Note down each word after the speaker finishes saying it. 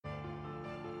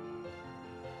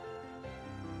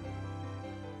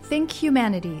Think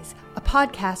Humanities, a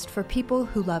podcast for people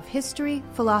who love history,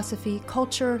 philosophy,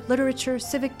 culture, literature,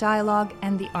 civic dialogue,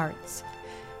 and the arts.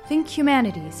 Think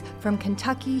Humanities from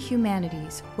Kentucky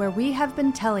Humanities, where we have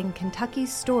been telling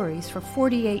Kentucky's stories for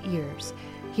 48 years.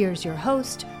 Here's your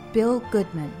host, Bill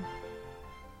Goodman.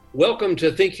 Welcome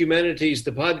to Think Humanities,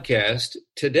 the podcast.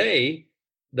 Today,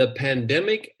 the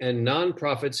pandemic and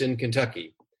nonprofits in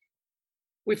Kentucky.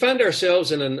 We find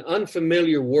ourselves in an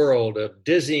unfamiliar world of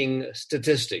dizzying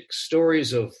statistics,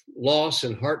 stories of loss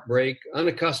and heartbreak,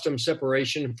 unaccustomed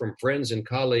separation from friends and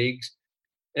colleagues,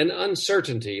 and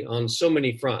uncertainty on so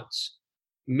many fronts.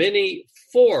 Many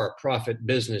for-profit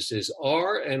businesses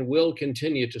are and will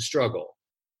continue to struggle.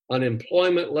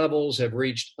 Unemployment levels have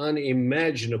reached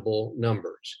unimaginable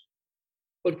numbers.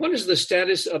 But what is the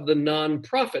status of the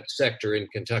nonprofit sector in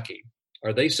Kentucky?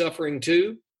 Are they suffering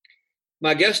too?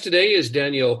 My guest today is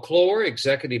Danielle Clore,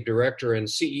 Executive Director and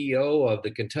CEO of the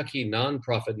Kentucky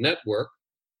Nonprofit Network.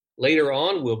 Later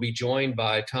on, we'll be joined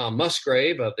by Tom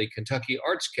Musgrave of the Kentucky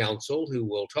Arts Council, who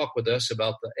will talk with us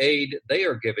about the aid they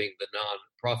are giving the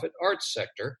nonprofit arts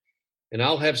sector. And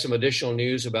I'll have some additional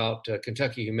news about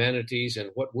Kentucky Humanities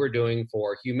and what we're doing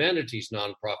for humanities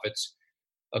nonprofits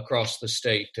across the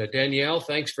state. Danielle,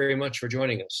 thanks very much for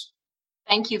joining us.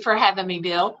 Thank you for having me,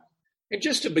 Bill. And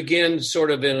just to begin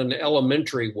sort of in an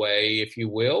elementary way, if you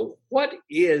will, what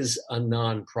is a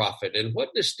nonprofit and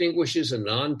what distinguishes a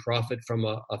nonprofit from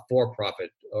a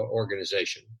for-profit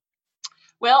organization?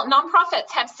 Well, nonprofits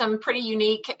have some pretty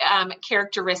unique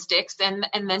characteristics, and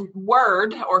the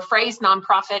word or phrase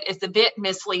nonprofit is a bit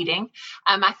misleading.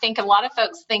 I think a lot of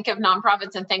folks think of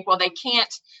nonprofits and think, well, they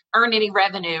can't earn any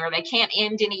revenue or they can't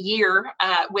end any year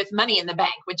with money in the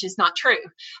bank, which is not true.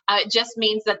 It just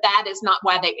means that is not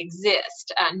why they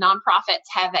exist. Nonprofits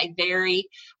have a very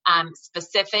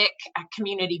specific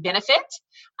community benefit,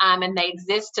 and they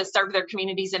exist to serve their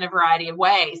communities in a variety of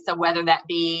ways. So whether that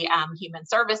be human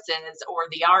services or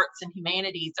the arts and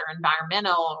humanities or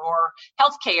environmental or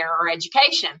healthcare or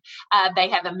education, they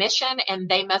have a mission and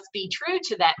they must be true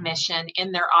to that mission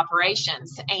in their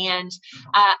operations. And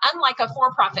unlike a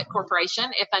for-profit corporation,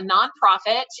 if a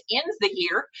nonprofit ends the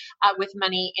year with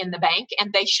money in the bank,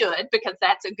 and they should because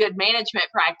that's a good management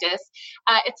practice,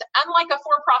 it's unlike a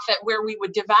for-profit where we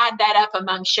would divide that up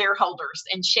among shareholders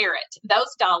and share it.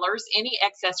 Those dollars, any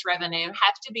excess revenue,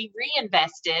 have to be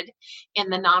reinvested in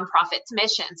the nonprofit's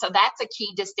mission. So that's a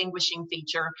key distinguishing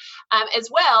feature. As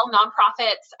well,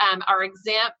 nonprofits are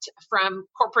exempt from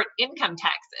corporate income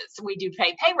taxes. We do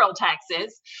pay payroll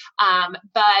taxes,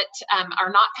 but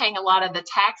are not paying a lot of the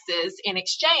taxes in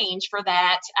exchange for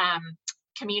that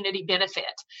community benefit.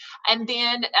 And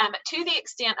then to the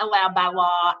extent allowed by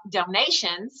law,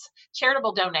 donations,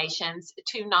 charitable donations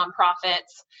to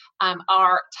nonprofits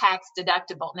are tax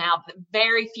deductible. Now,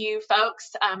 very few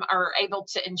folks are able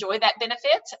to enjoy that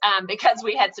benefit because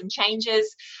we had some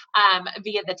changes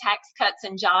via the Tax Cuts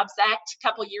and Jobs Act a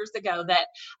couple years ago that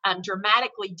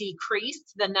dramatically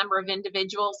decreased the number of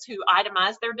individuals who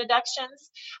itemize their deductions.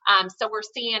 So we're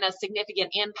seeing a significant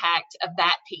impact of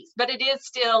that piece. But it is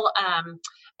still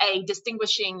a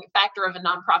distinguishing factor of a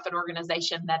nonprofit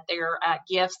organization that their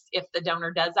gifts, if the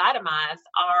donor does itemize,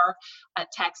 are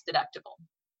tax deductible.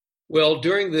 Well,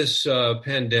 during this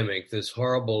pandemic, this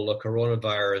horrible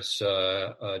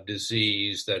coronavirus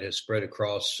disease that has spread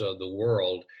across the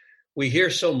world, we hear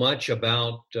so much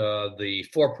about the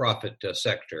for-profit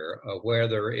sector,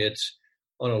 whether it's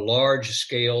on a large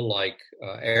scale like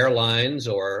airlines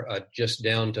or just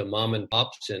down to mom and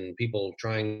pops and people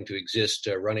trying to exist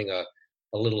running a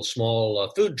little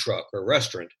small food truck or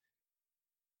restaurant.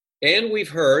 And we've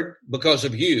heard, because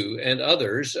of you and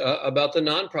others, about the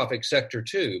nonprofit sector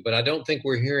too. But I don't think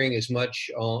we're hearing as much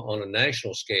on a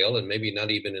national scale, and maybe not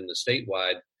even in the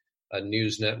statewide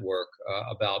news network,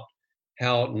 about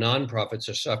how nonprofits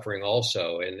are suffering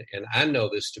also. And I know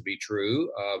this to be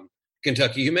true.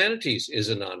 Kentucky Humanities is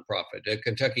a nonprofit.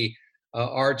 Kentucky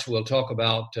Arts we'll talk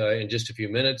about in just a few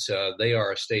minutes. They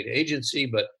are a state agency,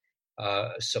 but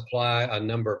supply a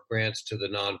number of grants to the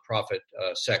nonprofit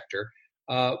sector.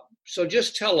 So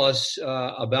just tell us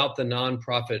about the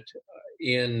nonprofit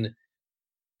in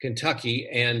Kentucky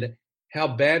and how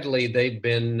badly they've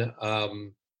been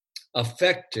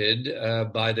affected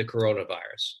by the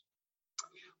coronavirus.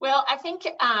 Well, I think,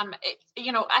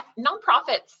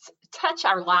 nonprofits touch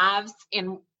our lives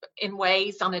in in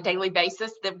ways on a daily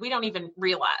basis that we don't even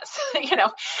realize,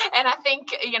 and I think,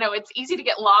 it's easy to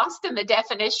get lost in the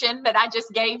definition that I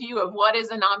just gave you of what is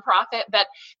a nonprofit,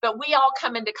 but we all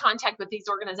come into contact with these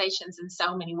organizations in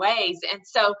so many ways. And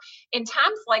so in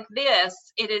times like this,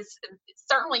 it is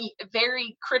certainly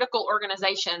very critical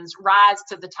organizations rise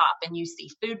to the top, and you see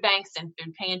food banks and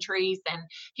food pantries and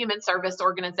human service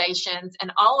organizations,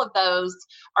 and all of those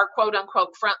are quote unquote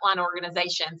frontline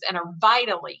organizations and are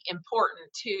vitally important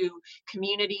to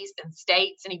communities and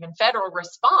states and even federal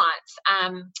response,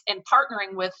 and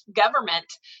partnering with government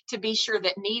to be sure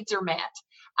that needs are met.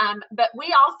 But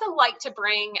we also like to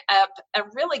bring up a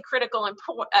really critical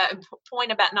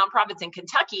point about nonprofits in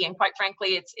Kentucky, and quite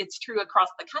frankly, it's true across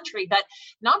the country, but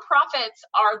nonprofits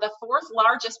are the fourth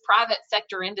largest private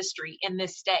sector industry in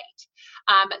this state.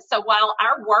 So while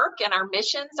our work and our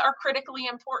missions are critically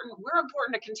important, we're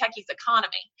important to Kentucky's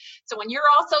economy. So when you're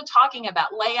also talking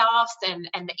about layoffs and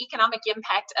the economic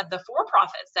impact of the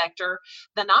for-profit sector,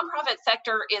 the nonprofit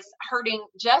sector is hurting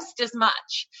just as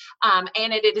much,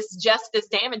 and it is just as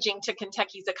damaging to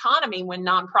Kentucky's economy when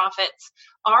nonprofits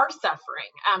are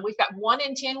suffering. We've got 1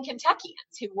 in 10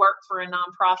 Kentuckians who work for a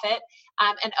nonprofit,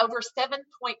 and over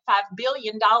 $7.5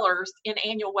 billion in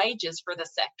annual wages for the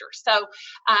sector. So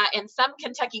in some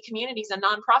Kentucky communities, a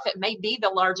nonprofit may be the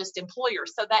largest employer.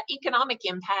 So that economic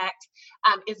impact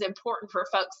is important for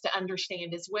folks to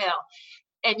understand as well.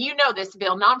 And you know this,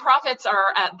 Bill, nonprofits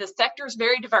are, the sector is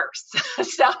very diverse.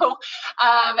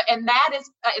 And that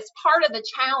is part of the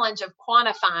challenge of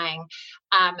quantifying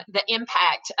the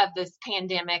impact of this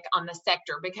pandemic on the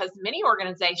sector, because many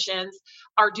organizations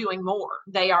are doing more.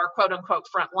 They are quote unquote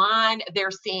frontline. They're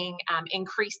seeing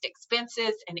increased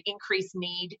expenses and increased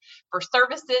need for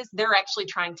services. They're actually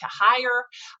trying to hire,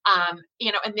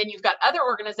 and then you've got other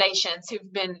organizations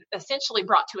who've been essentially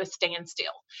brought to a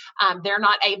standstill. They're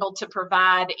not able to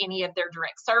provide any of their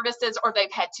direct services, or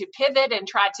they've had to pivot and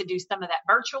try to do some of that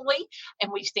virtually. And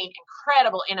we've seen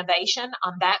incredible innovation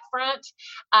on that front.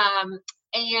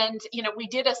 And, we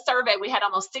did a survey. We had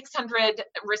almost 600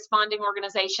 responding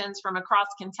organizations from across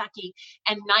Kentucky,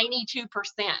 and 92%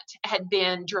 had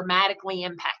been dramatically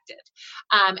impacted.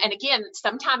 And again,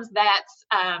 sometimes that's,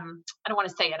 I don't want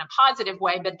to say in a positive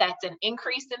way, but that's an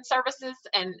increase in services,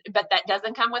 but that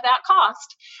doesn't come without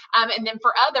cost. And then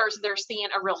for others, they're seeing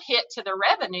a real hit to their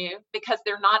revenue because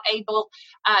they're not able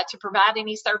to provide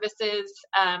any services,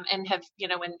 and have,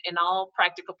 in all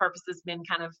practical purposes, been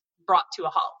kind of brought to a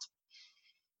halt.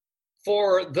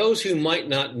 For those who might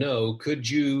not know, could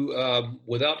you,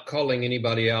 without calling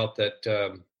anybody out that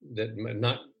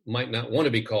might not want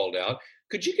to be called out,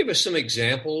 could you give us some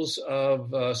examples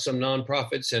of some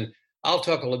nonprofits? And I'll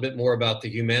talk a little bit more about the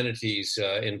humanities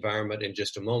environment in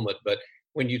just a moment. But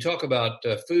when you talk about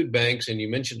food banks, and you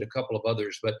mentioned a couple of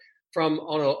others, but from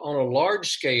on a large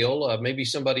scale, maybe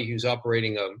somebody who's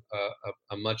operating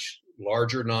a much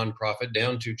larger nonprofit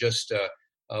down to just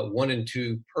 1 and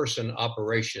 2 person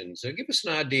operations. Give us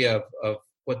an idea of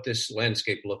what this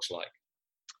landscape looks like.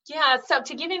 Yeah, so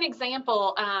to give you an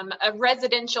example, a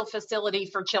residential facility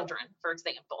for children, for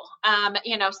example,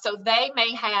 so they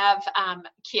may have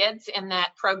kids in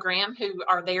that program who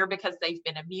are there because they've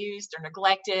been abused or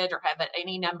neglected or have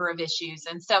any number of issues.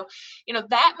 And so,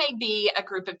 that may be a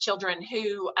group of children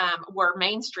who were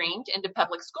mainstreamed into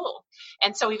public school.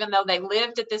 And so even though they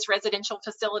lived at this residential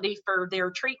facility for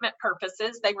their treatment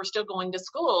purposes, they were still going to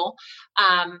school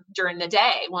during the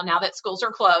day. Well, now that schools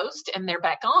are closed and they're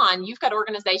back on, you've got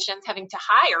organizations having to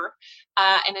hire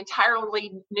an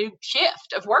entirely new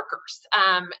shift of workers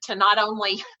to not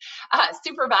only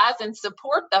supervise and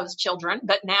support those children,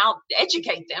 but now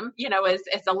educate them,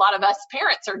 as a lot of us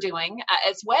parents are doing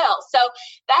as well. So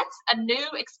that's a new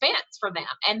expense for them,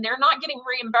 and they're not getting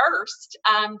reimbursed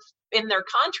in their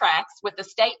contracts with the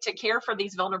state to care for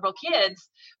these vulnerable kids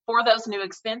for those new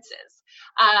expenses.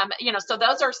 So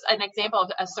those are an example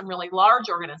of some really large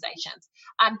organizations.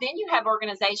 Then you have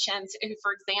organizations who,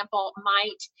 for example,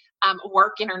 might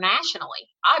work internationally.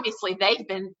 Obviously, they've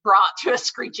been brought to a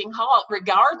screeching halt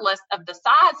regardless of the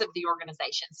size of the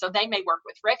organization. So they may work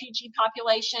with refugee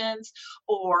populations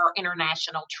or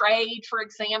international trade, for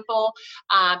example.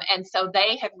 And so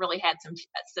they have really had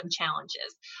some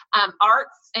challenges.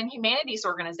 Arts and humanities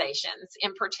organizations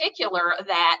in particular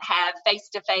that have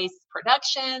face-to-face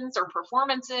productions or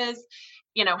performances,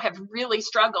 have really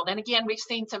struggled. And again, we've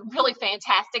seen some really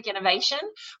fantastic innovation,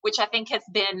 which I think has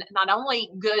been not only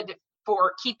good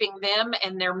for keeping them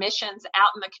and their missions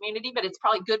out in the community, but it's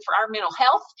probably good for our mental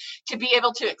health to be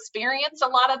able to experience a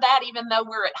lot of that, even though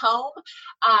we're at home.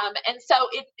 And so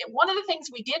one of the things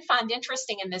we did find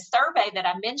interesting in this survey that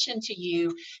I mentioned to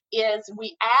you is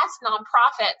we asked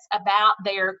nonprofits about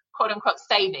their quote unquote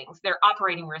savings, their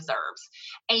operating reserves.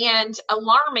 And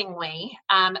alarmingly,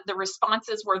 the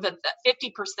responses were that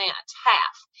 50%,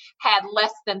 half, had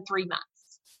less than 3 months.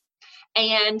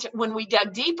 And when we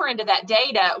dug deeper into that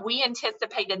data, we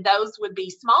anticipated those would be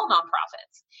small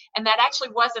nonprofits. And that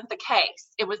actually wasn't the case.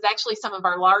 It was actually some of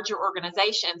our larger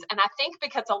organizations. And I think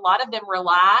because a lot of them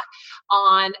rely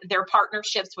on their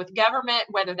partnerships with government,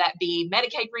 whether that be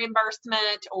Medicaid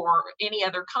reimbursement or any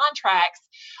other contracts,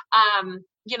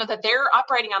 that they're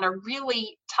operating on a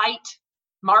really tight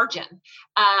margin.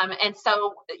 And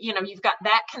so, you've got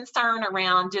that concern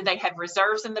around, do they have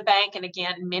reserves in the bank? And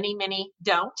again, many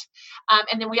don't.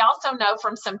 And then we also know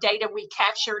from some data we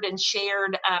captured and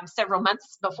shared several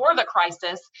months before the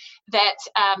crisis that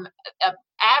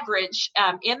average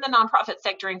in the nonprofit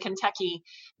sector in Kentucky,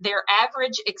 their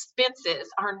average expenses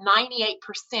are 98%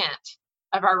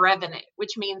 of our revenue,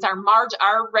 which means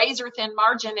our razor thin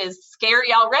margin is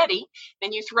scary already.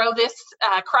 Then you throw this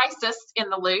crisis in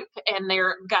the loop, and they've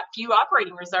got few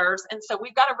operating reserves. And so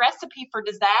we've got a recipe for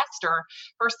disaster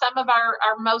for some of our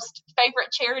most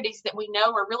favorite charities that we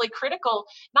know are really critical,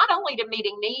 not only to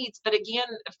meeting needs, but again,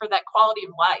 for that quality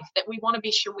of life that we want to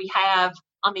be sure we have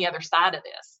on the other side of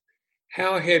this.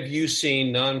 How have you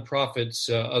seen nonprofits,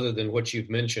 other than what you've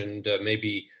mentioned,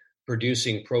 maybe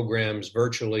producing programs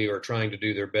virtually or trying to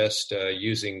do their best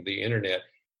using the internet?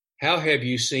 How have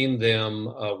you seen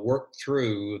them work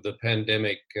through the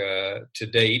pandemic to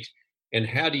date? And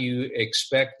how do you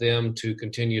expect them to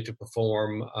continue to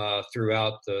perform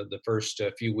throughout the first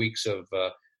few weeks of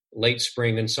late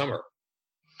spring and summer?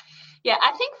 Yeah,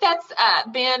 I think that's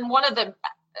been one of the,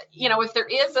 if there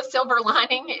is a silver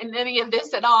lining in any of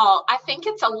this at all, I think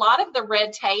it's a lot of the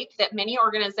red tape that many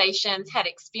organizations had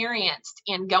experienced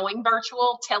in going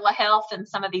virtual, telehealth, and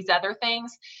some of these other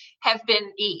things have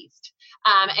been eased.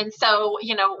 And so,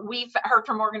 we've heard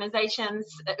from organizations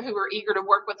who are eager to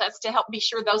work with us to help be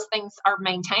sure those things are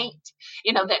maintained,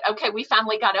 that, okay, we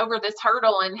finally got over this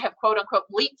hurdle and have quote unquote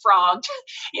leapfrogged,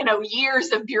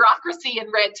 years of bureaucracy and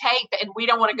red tape. And we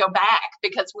don't want to go back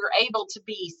because we're able to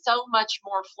be so much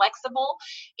more flexible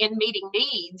in meeting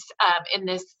needs in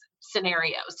this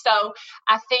scenario. So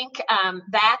I think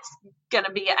that's going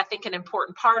to be, an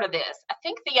important part of this. I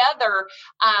think the other,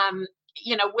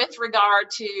 with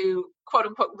regard to quote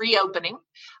unquote reopening,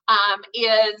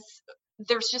 is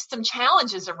there's just some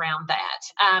challenges around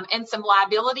that, and some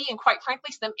liability and quite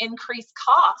frankly, some increased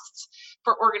costs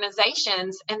for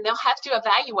organizations, and they'll have to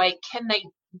evaluate, can they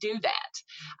do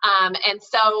that? And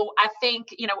so I think,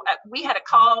 we had a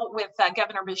call with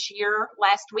Governor Beshear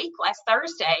last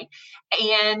Thursday,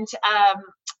 and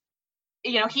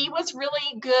he was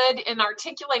really good in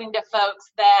articulating to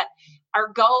folks that our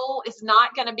goal is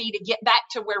not going to be to get back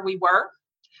to where we were.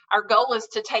 Our goal is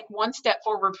to take one step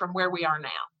forward from where we are now.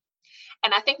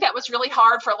 And I think that was really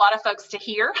hard for a lot of folks to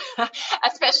hear,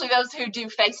 especially those who do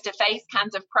face-to-face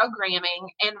kinds of programming.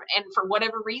 And for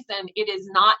whatever reason, it is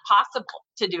not possible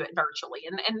to do it virtually.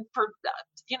 And for,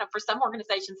 for some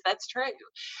organizations, that's true.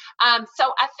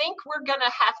 So I think we're going to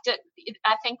have to,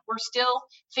 I think we're still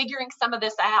figuring some of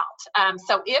this out.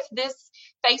 So if this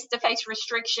face-to-face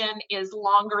restriction is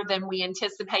longer than we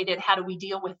anticipated, how do we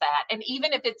deal with that? And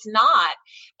even if it's not,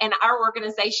 and our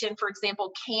organization, for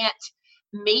example, can't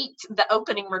meet the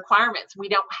opening requirements, we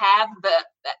don't have the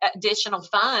additional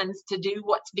funds to do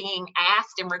what's being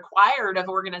asked and required of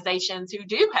organizations who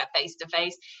do have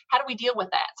face-to-face, how do we deal with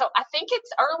that? So I think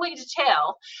it's early to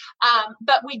tell,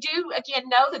 but we do, again,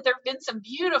 know that there have been some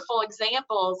beautiful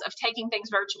examples of taking things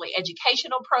virtually: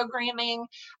 educational programming,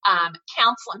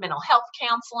 counseling, mental health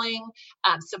counseling,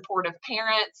 supportive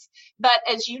parents. But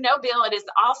as you know, Bill, it has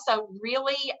also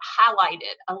really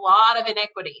highlighted a lot of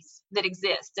inequities that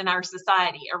exist in our society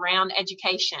around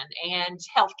education and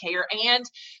healthcare, and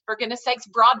for goodness sakes,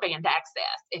 broadband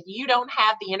access. If you don't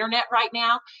have the internet right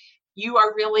now, you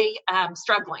are really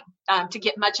struggling to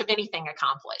get much of anything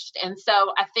accomplished. And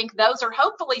so I think those are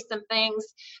hopefully some things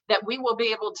that we will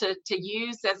be able to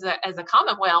use as a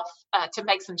Commonwealth to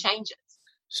make some changes.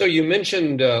 So you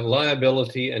mentioned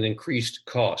liability and increased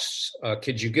costs.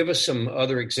 Could you give us some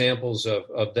other examples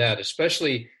of that,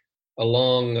 especially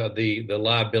along the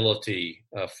liability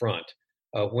front?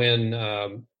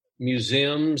 When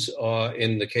museums,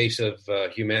 in the case of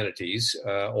humanities,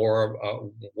 or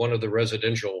one of the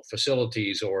residential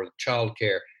facilities or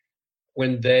childcare,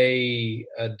 when they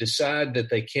decide that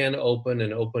they can open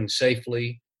and open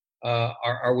safely,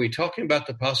 Are we talking about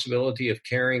the possibility of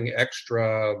carrying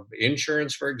extra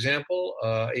insurance, for example?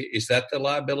 Is that the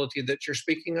liability that you're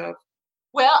speaking of?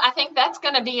 Well, I think that's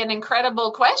going to be an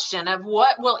incredible question of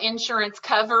what will insurance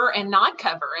cover and not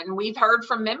cover. And we've heard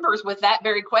from members with that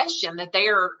very question that they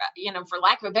are, for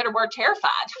lack of a better word,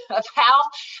 terrified of how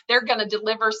they're going to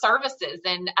deliver services.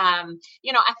 And,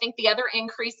 I think the other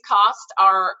increased costs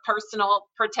are personal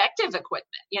protective equipment.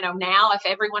 Now if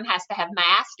everyone has to have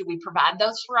masks, do we provide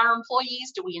those for our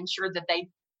employees? Do we ensure that they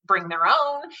bring their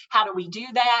own? How do we do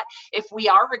that? If we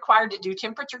are required to do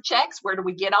temperature checks, where do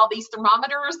we get all these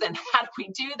thermometers and how do we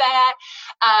do that?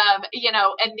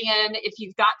 And then if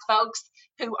you've got folks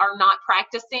who are not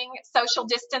practicing social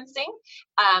distancing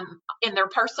in their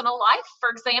personal life, for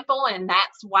example, and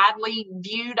that's widely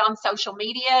viewed on social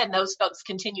media, and those folks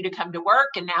continue to come to work,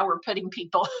 and now we're putting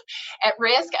people at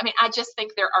risk. I mean, I just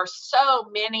think there are so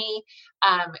many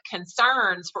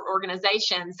concerns for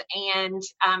organizations, and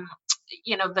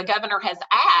the governor has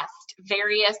asked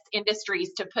various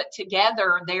industries to put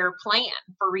together their plan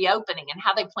for reopening and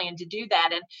how they plan to do that.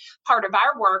 And part of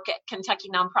our work at Kentucky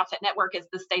Nonprofit Network as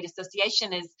the state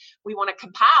association is we want to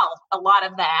compile a lot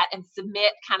of that and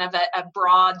submit kind of a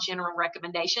broad general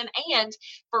recommendation, and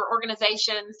for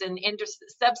organizations and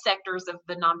subsectors of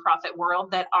the nonprofit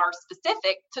world that are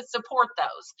specific to support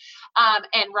those.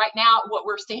 And right now what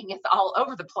we're seeing is all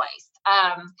over the place.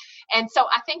 And so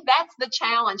I think that's the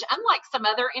challenge. Unlike some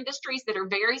other industries that are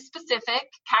very specific,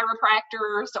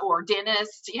 chiropractors or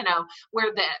dentists,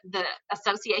 where the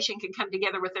association can come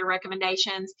together with their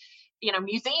recommendations,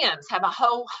 museums have a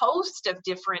whole host of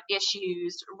different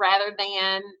issues rather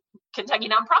than Kentucky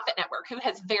Nonprofit Network, who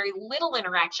has very little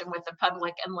interaction with the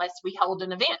public unless we hold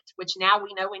an event, which now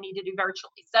we know we need to do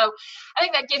virtually. So I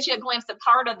think that gives you a glimpse of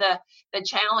part of the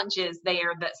challenges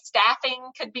there. The staffing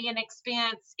could be an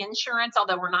expense, insurance,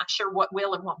 although we're not sure what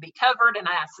will and won't be covered, and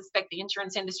I suspect the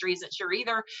insurance industry isn't sure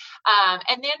either.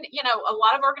 And then, a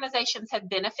lot of organizations have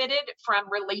benefited from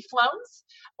relief loans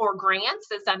or grants,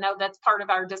 as I know that's part of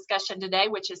our discussion today,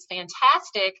 which is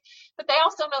fantastic, but they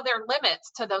also know there are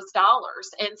limits to those dollars.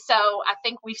 And so I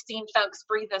think we've seen folks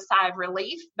breathe a sigh of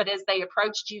relief, but as they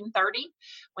approach June 30,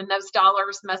 when those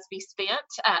dollars must be spent,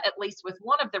 at least with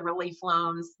one of the relief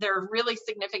loans, there are really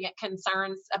significant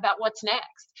concerns about what's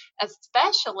next,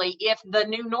 especially if the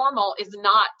new normal is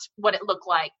not what it looked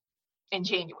like in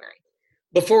January.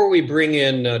 Before we bring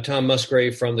in Tom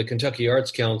Musgrave from the Kentucky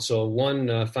Arts Council,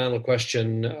 one final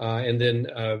question, and then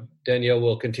Danielle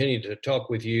will continue to talk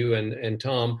with you and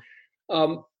Tom.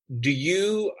 Do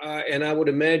you, and I would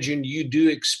imagine you do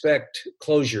expect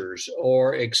closures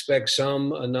or expect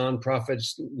some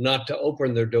nonprofits not to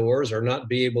open their doors or not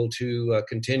be able to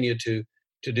continue to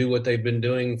do what they've been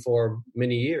doing for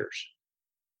many years?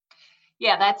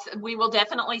 Yeah, we will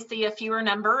definitely see a fewer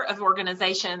number of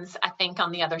organizations, I think,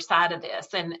 on the other side of this,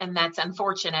 and that's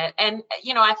unfortunate. And,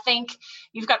 I think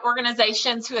you've got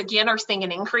organizations who, again, are seeing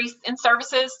an increase in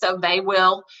services, so they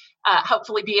will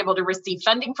hopefully be able to receive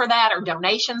funding for that or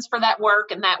donations for that work,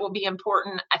 and that will be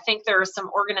important. I think there are some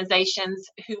organizations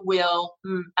who will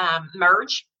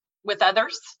merge with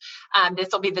others. This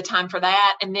will be the time for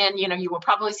that. And then, you will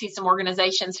probably see some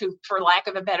organizations who, for lack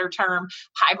of a better term,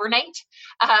 hibernate.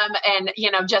 And,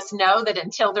 just know that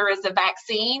until there is a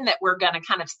vaccine that we're going to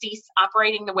kind of cease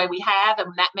operating the way we have.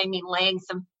 And that may mean laying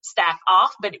some staff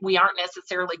off, but we aren't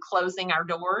necessarily closing our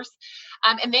doors.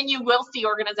 And then you will see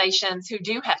organizations who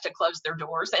do have to close their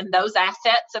doors, and those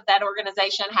assets of that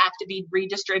organization have to be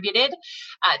redistributed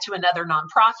to another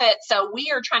nonprofit. So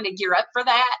we are trying to gear up for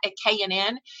that at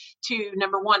KNN to,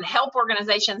 number one, help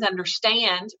organizations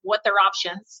understand what their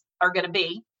options are going to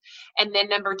be. And then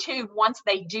number two, once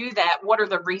they do that, what are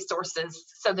the resources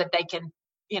so that they can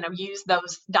use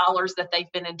those dollars that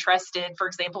they've been entrusted. For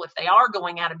example, if they are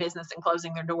going out of business and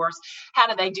closing their doors, how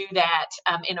do they do that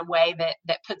in a way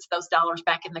that puts those dollars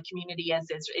back in the community as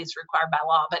is required by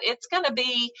law? But it's going to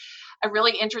be a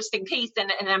really interesting piece. And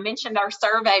I mentioned our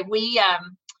survey. We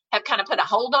have kind of put a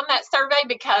hold on that survey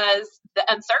because the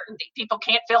uncertainty. People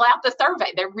can't fill out the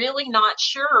survey. They're really not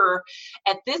sure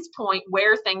at this point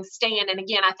where things stand. And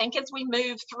again, I think as we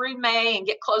move through May and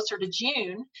get closer to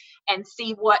June and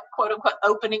see what quote unquote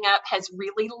opening up has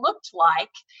really looked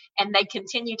like, and they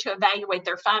continue to evaluate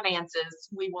their finances,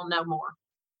 we will know more.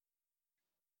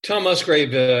 Tom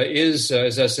Musgrave is,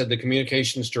 as I said, the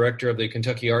communications director of the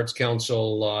Kentucky Arts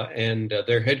Council, and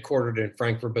they're headquartered in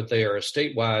Frankfort, but they are a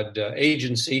statewide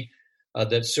agency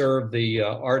that serve the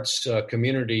arts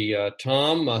community.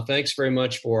 Tom, thanks very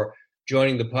much for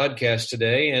joining the podcast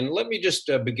today. And let me just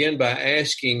begin by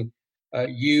asking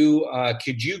you,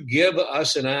 could you give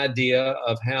us an idea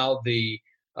of how the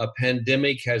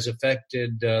pandemic has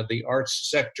affected the arts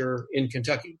sector in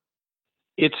Kentucky?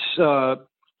 It's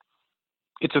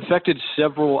affected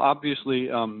several. Obviously,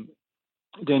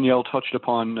 Danielle touched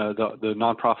upon the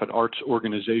nonprofit arts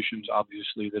organizations,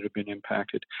 obviously, that have been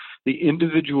impacted. The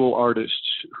individual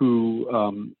artists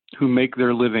who make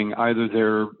their living, either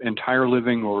their entire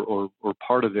living or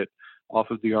part of it, off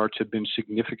of the arts, have been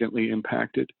significantly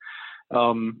impacted.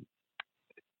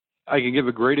 I can give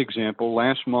a great example.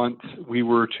 Last month, we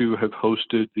were to have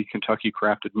hosted the Kentucky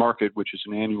Crafted Market, which is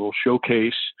an annual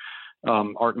showcase,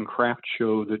 art and craft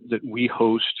show that we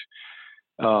host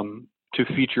to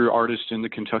feature artists in the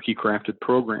Kentucky Crafted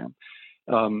program.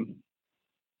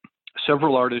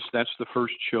 Several artists, that's the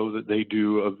first show that they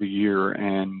do of the year,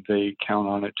 and they count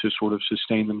on it to sort of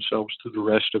sustain themselves through the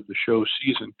rest of the show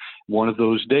season. One of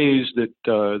those days that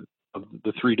of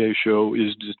the 3-day show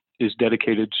is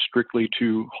dedicated strictly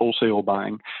to wholesale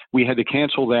buying. We had to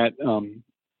cancel that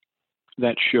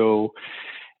show,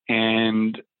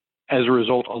 and as a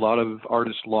result, a lot of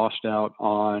artists lost out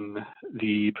on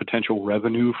the potential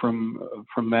revenue from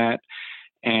that,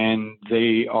 and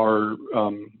they are.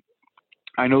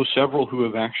 I know several who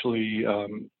have actually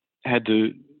had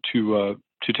to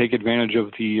take advantage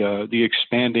of the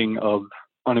expanding of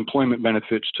unemployment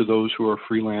benefits to those who are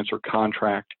freelance or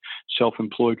contract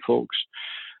self-employed folks.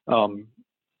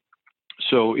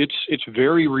 So it's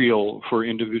very real for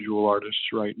individual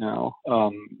artists right now,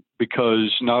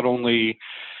 because not only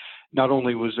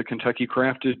was the Kentucky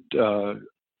Crafted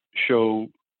show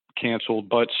canceled,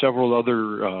 but several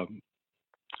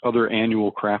other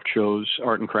annual craft shows,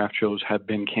 art and craft shows, have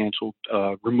been canceled,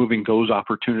 removing those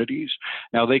opportunities.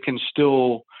 Now they can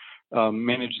still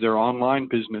manage their online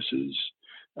businesses,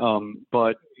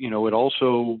 but it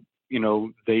also,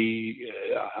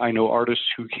 I know artists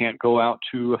who can't go out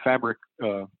to a fabric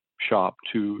shop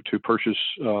to purchase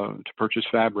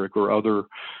fabric or other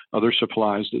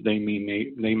supplies that they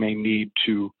may need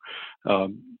to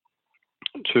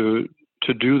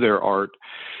do their art.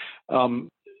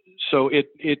 So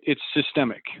it's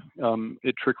systemic.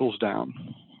 It trickles down.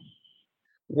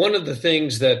 One of the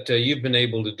things that you've been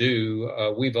able to do,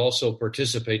 we've also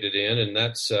participated in, and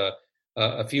that's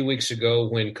a few weeks ago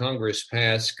when Congress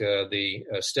passed the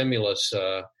Stimulus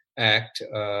Act,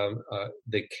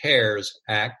 the CARES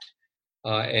Act,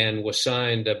 and was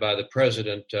signed by the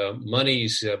president.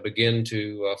 Monies begin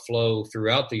to flow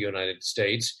throughout the United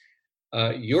States.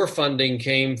 Your funding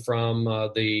came from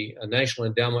the National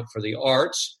Endowment for the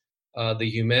Arts. The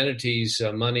humanities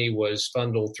money was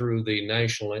funneled through the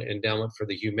National Endowment for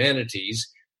the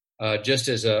Humanities. Just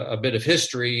as a bit of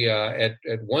history, at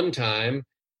one time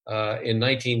in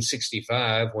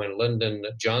 1965, when Lyndon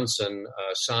Johnson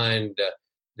signed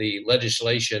the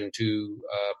legislation to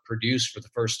produce for the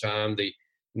first time the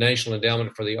National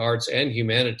Endowment for the Arts and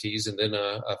Humanities, and then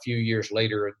a few years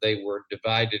later they were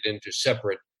divided into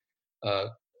separate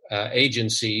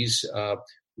agencies.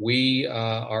 We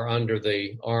are under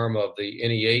the arm of the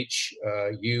NEH,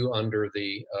 you under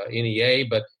the NEA,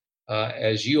 but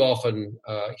as you often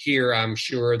hear, I'm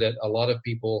sure that a lot of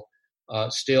people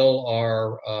still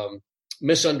are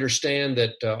misunderstand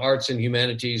that arts and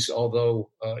humanities, although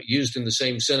used in the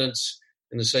same sentence,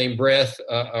 in the same breath,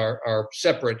 are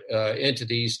separate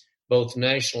entities, both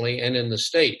nationally and in the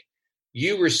state.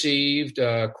 You received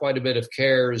quite a bit of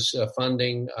CARES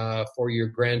funding for your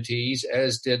grantees,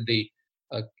 as did the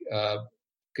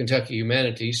Kentucky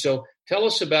Humanities. So tell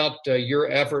us about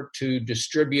your effort to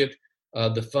distribute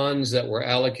the funds that were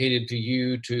allocated to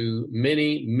you to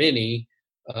many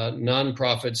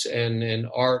nonprofits and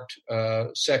art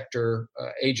sector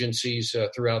agencies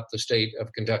throughout the state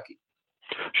of Kentucky.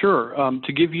 Sure.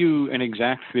 To give you an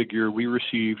exact figure, we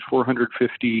received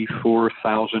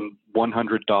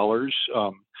 $454,100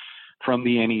 from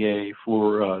the NEA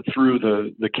through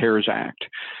the CARES Act.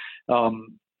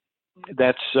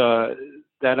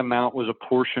 That amount was a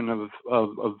portion of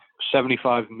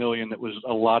 $75 million that was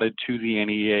allotted to the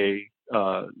NEA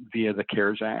via the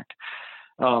CARES Act.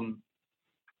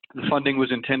 The funding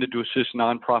was intended to assist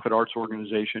nonprofit arts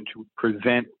organizations to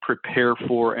prevent, prepare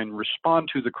for, and respond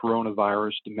to the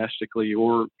coronavirus domestically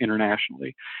or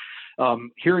internationally.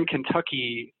 Here in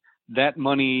Kentucky, that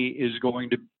money is going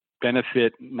to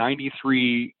benefit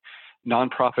 93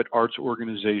 nonprofit arts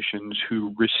organizations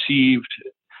who received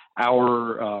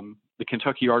the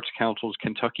Kentucky Arts Council's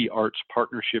Kentucky Arts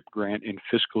Partnership Grant in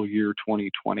fiscal year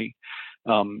 2020.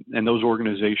 And those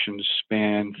organizations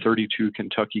span 32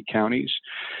 Kentucky counties.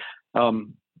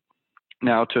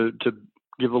 Now, to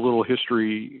give a little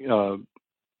history,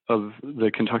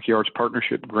 the Kentucky Arts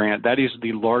Partnership Grant. That is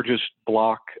the largest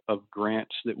block of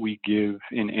grants that we give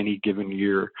in any given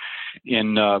year.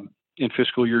 In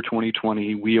fiscal year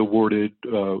 2020, we awarded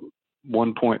more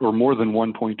than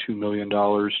 $1.2 million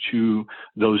to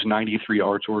those 93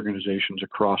 arts organizations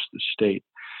across the state.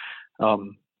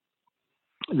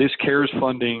 This CARES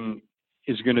funding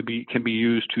can be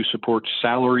used to support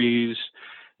salaries,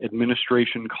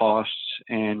 administration costs,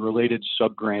 and related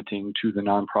subgranting to the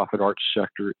nonprofit arts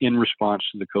sector in response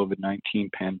to the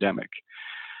COVID-19 pandemic.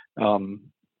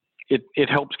 It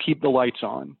helps keep the lights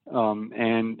on,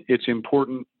 and it's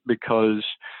important because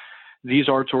these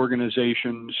arts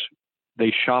organizations,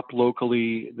 they shop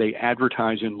locally, they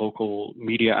advertise in local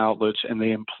media outlets, and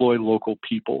they employ local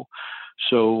people.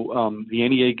 So the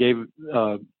NEA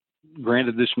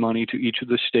granted this money to each of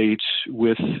the states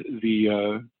with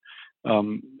the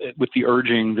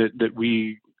urging that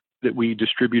we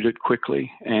distribute it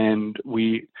quickly. And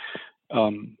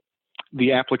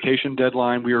the application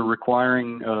deadline, we are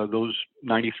requiring those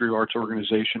 93 arts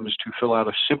organizations to fill out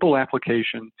a simple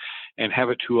application and have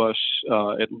it to us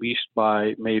at least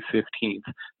by May 15th.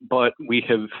 But we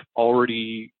have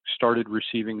already started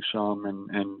receiving some,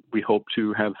 and we hope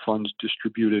to have funds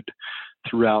distributed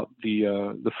throughout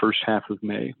the first half of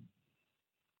May.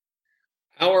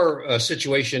 Our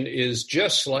situation is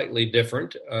just slightly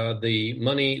different. The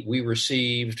money we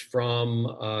received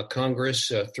from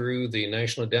Congress through the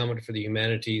National Endowment for the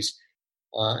Humanities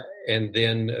and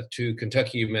then to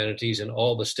Kentucky Humanities and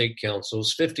all the state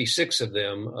councils, 56 of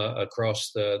them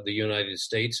across the United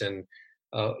States and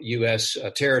U.S.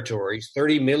 territories.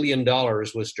 $30 million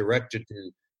was directed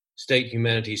to state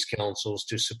humanities councils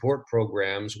to support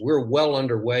programs. We're well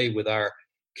underway with our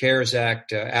CARES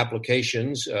Act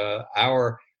applications.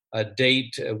 Our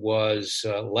date was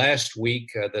last week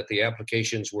that the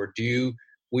applications were due.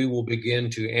 We will begin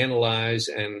to analyze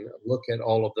and look at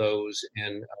all of those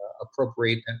and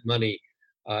appropriate that money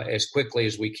as quickly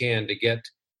as we can to get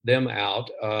them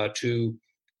out to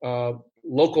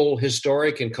local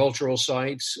historic and cultural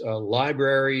sites,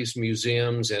 libraries,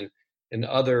 museums, and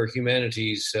other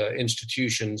humanities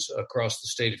institutions across the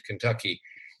state of Kentucky.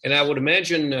 And I would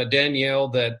imagine, Danielle,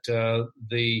 that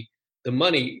the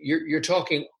money, you're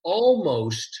talking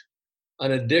almost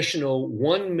an additional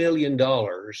 $1 million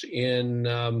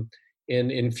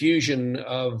in infusion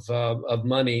of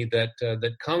money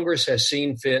that Congress has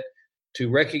seen fit to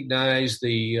recognize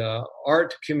the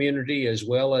art community as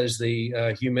well as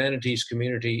the humanities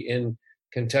community in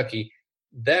Kentucky.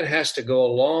 That has to go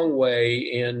a long way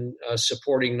in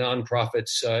supporting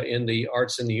nonprofits in the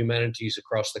arts and the humanities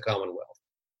across the Commonwealth.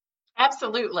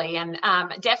 Absolutely. And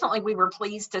definitely we were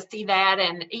pleased to see that.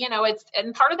 And,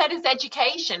 and part of that is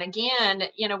education. Again,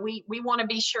 we want to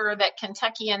be sure that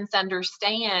Kentuckians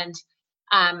understand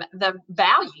the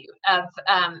value of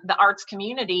the arts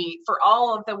community for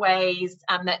all of the ways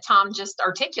that Tom just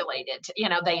articulated.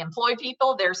 They employ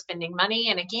people, they're spending money.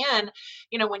 And again,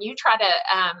 when you try to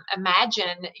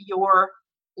imagine your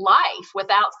life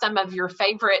without some of your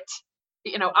favorite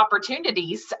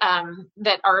opportunities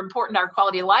that are important to our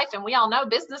quality of life. And we all know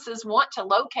businesses want to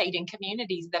locate in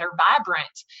communities that are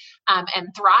vibrant and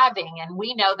thriving. And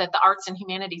we know that the arts and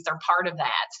humanities are part of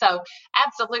that. So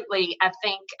absolutely, I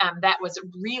think that was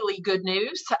really good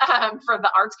news for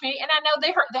the arts community. And I know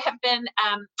there have been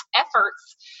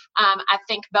efforts, I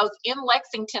think, both in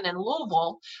Lexington and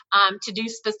Louisville to do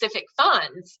specific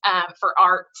funds for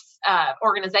arts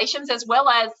organizations as well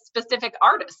as specific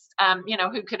artists,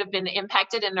 who could have been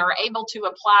impacted and are able to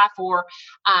apply for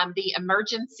the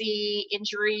emergency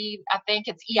injury, I think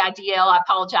it's EIDL, I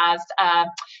apologize,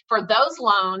 for those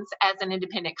loans as an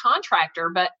independent contractor.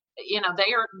 But,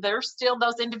 they're still,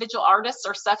 those individual artists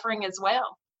are suffering as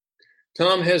well.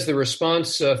 Tom, has the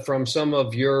response from some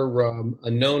of your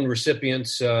known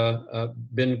recipients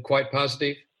been quite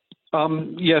positive?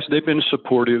 Yes, they've been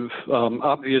supportive.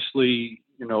 Obviously,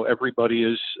 everybody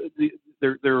is,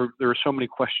 there are so many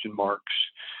question marks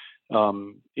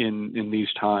in these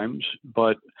times,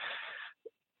 but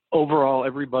overall,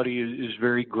 everybody is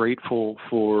very grateful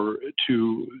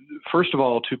first of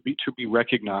all, to be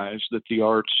recognized that the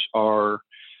arts are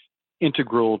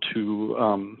integral to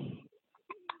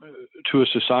a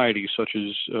society such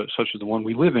as the one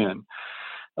we live in,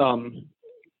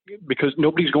 because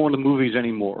nobody's going to movies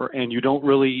anymore, and you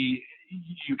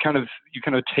kind of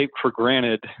take for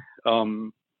granted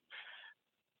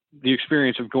the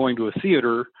experience of going to a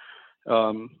theater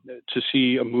to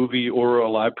see a movie or a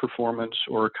live performance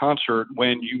or a concert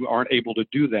when you aren't able to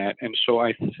do that. And so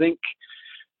I think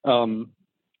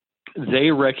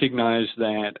they recognize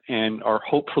that and are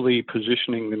hopefully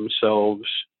positioning themselves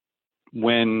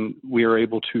when we are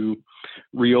able to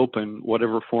reopen,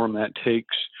 whatever form that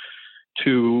takes,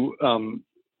 to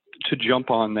jump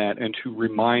on that and to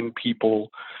remind people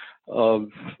of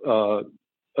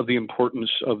the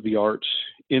importance of the arts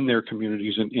in their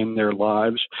communities and in their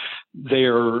lives. They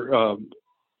are,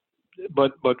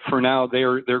 but for now,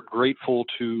 they're grateful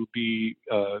to be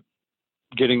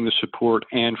getting the support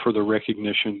and for the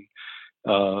recognition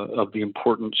of the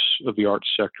importance of the arts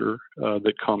sector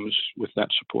that comes with that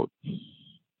support.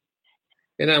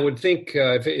 And I would think,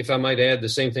 if I might add the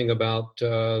same thing about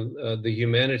the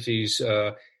humanities,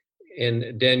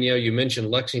 and Danielle, you mentioned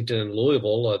Lexington and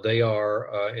Louisville. They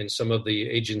are, in some of the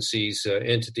agencies,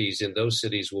 entities in those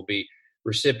cities will be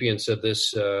recipients of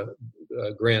this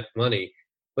grant money.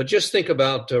 But just think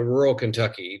about rural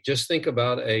Kentucky. Just think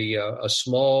about a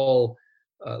small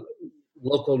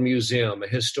local museum, a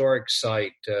historic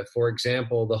site. For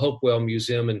example, the Hopewell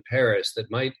Museum in Paris that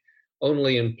might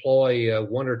only employ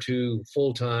one or two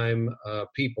full-time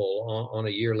people on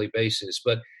a yearly basis.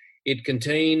 But it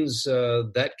contains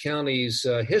that county's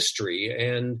history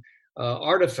and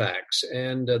artifacts,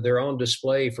 and they're on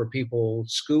display for people,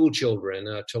 school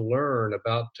children, to learn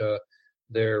about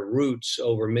their roots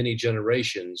over many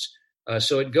generations.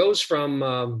 So it goes from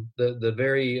the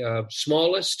very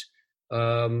smallest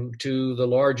to the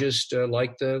largest,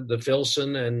 like the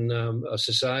Filson and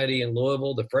Society in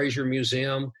Louisville, the Fraser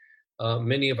Museum,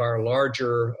 many of our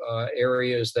larger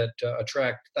areas that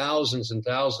attract thousands and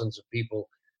thousands of people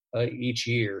each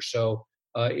year. So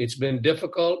it's been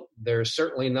difficult. There's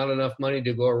certainly not enough money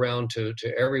to go around to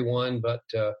everyone, but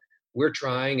we're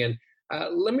trying. And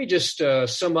let me just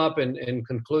sum up and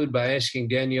conclude by asking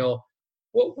Danielle,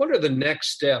 what are the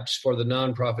next steps for the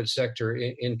nonprofit sector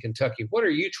in Kentucky? What are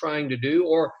you trying to do?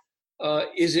 Or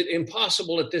is it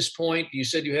impossible at this point? You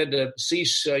said you had to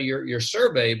cease your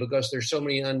survey because there's so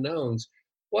many unknowns.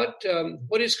 What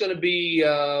is going to be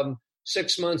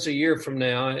 6 months, a year from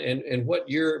now, and what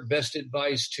your best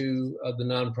advice to the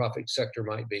nonprofit sector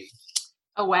might be?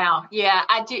 Oh, wow. Yeah,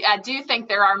 I do think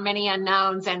there are many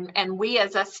unknowns, and we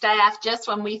as a staff, just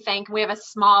when we think we have a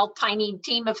small, tiny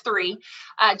team of 3,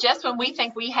 just when we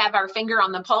think we have our finger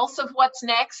on the pulse of what's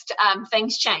next,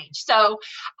 things change. So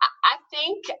I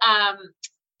think,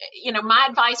 my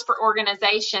advice for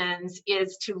organizations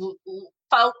is to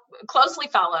closely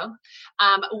follow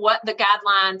what the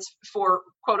guidelines for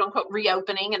quote unquote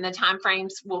reopening and the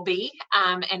timeframes will be,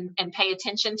 and pay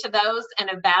attention to those and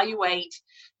evaluate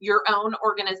your own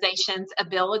organization's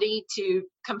ability to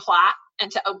comply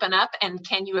and to open up, and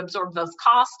can you absorb those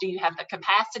costs? Do you have the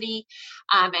capacity?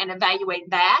 And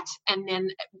evaluate that. And then,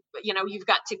 you've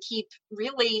got to keep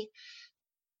really,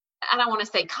 I don't want to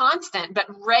say constant, but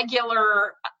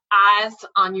regular eyes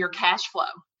on your cash flow.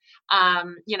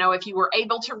 If you were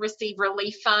able to receive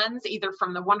relief funds, either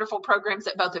from the wonderful programs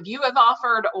that both of you have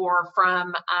offered or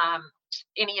from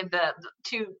any of the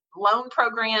 2 loan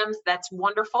programs, that's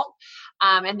wonderful.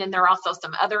 And then there are also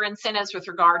some other incentives with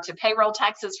regard to payroll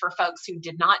taxes for folks who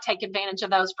did not take advantage of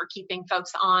those for keeping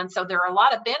folks on. So there are a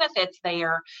lot of benefits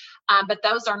there, but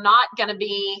those are not going to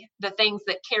be the things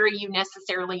that carry you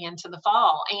necessarily into the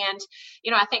fall. And,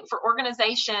 I think for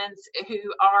organizations who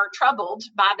are troubled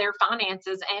by their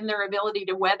finances and their ability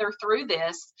to weather through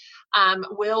this,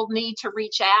 will need to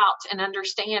reach out and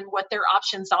understand what their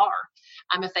options are.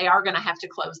 If they are going to have to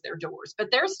close their doors. But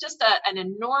there's just an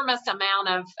enormous amount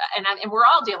of, and we're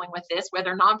all dealing with this,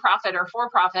 whether nonprofit or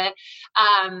for-profit,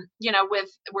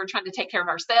 we're trying to take care of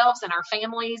ourselves and our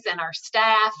families and our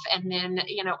staff. And then,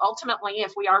 ultimately,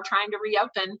 if we are trying to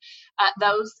reopen,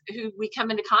 those who we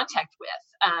come into contact with,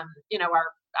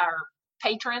 our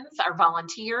patrons, our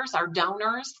volunteers, our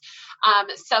donors.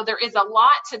 So there is a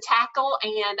lot to tackle,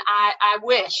 and I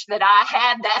wish that I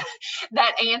had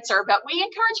that answer. But we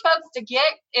encourage folks to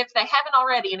get, if they haven't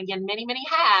already, and again, many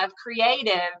have,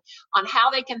 creative on how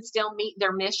they can still meet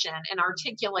their mission and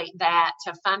articulate that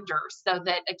to funders so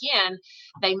that, again,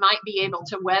 they might be able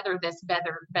to weather this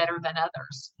better than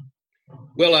others.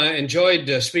 Well, I enjoyed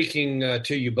speaking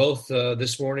to you both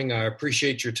this morning. I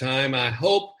appreciate your time. I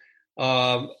hope,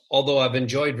 although I've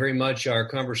enjoyed very much our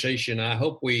conversation, I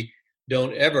hope we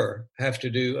don't ever have to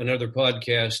do another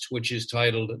podcast, which is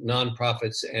titled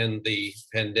Nonprofits and the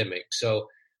Pandemic. So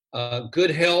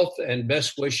good health and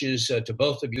best wishes to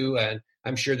both of you. And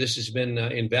I'm sure this has been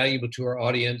invaluable to our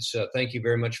audience. Thank you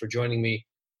very much for joining me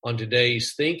on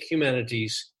today's Think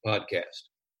Humanities podcast.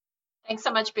 Thanks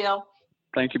so much, Bill.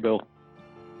 Thank you, Bill.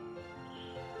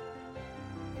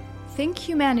 Think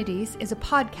Humanities is a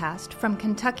podcast from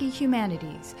Kentucky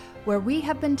Humanities, where we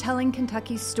have been telling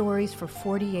Kentucky's stories for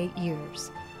 48 years.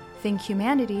 Think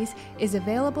Humanities is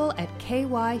available at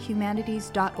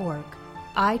kyhumanities.org,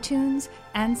 iTunes,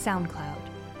 and SoundCloud.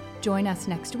 Join us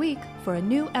next week for a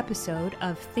new episode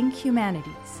of Think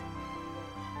Humanities.